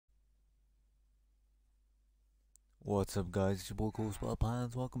What's up guys, it's your boy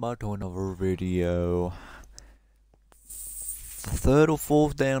CoolSpudpants. Welcome back to another video. Third or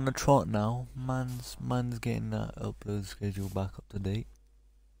fourth day on the trot now. Man's getting that upload schedule back up to date.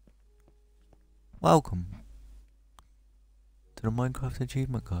 Welcome to the Minecraft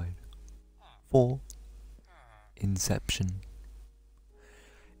achievement guide for Inception.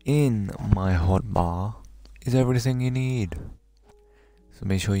 In my hotbar is everything you need, so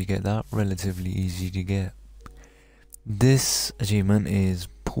make sure you get that. Relatively easy to get. This achievement is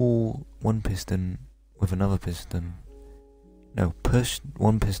pull one piston with another piston. No, push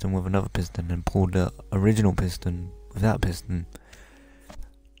one piston with another piston and pull the original piston with that piston.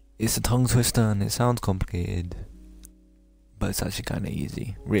 It's a tongue twister and it sounds complicated, but it's actually kind of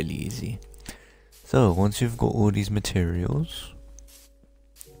easy, really easy. So once you've got all these materials,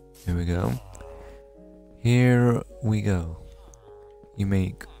 here we go. Here we go. You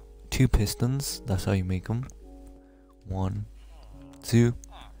make two pistons, that's how you make them. 1, 2,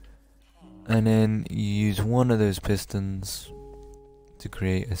 and then you use one of those pistons to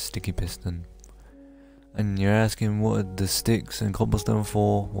create a sticky piston. And you're asking what are the sticks and cobblestone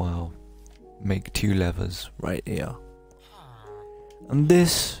for? Well, make 2 levers right here. And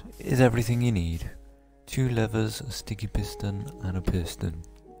this is everything you need. 2 levers, a sticky piston, and a piston.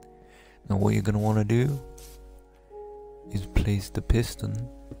 Now what you're going to want to do is place the piston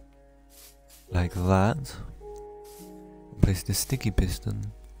like that. Place the sticky piston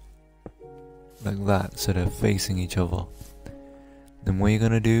like that, so they're facing each other. Then what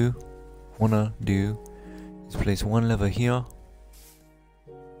you're wanna do is place one lever here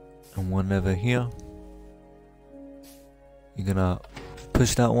and one lever here. You're gonna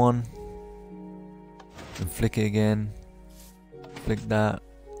push that one and flick it again, flick that,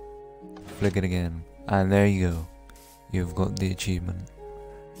 flick it again, and there you go. You've got the achievement.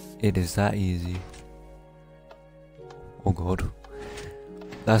 It is that easy. Oh god.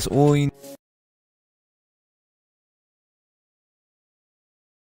 That's all you need.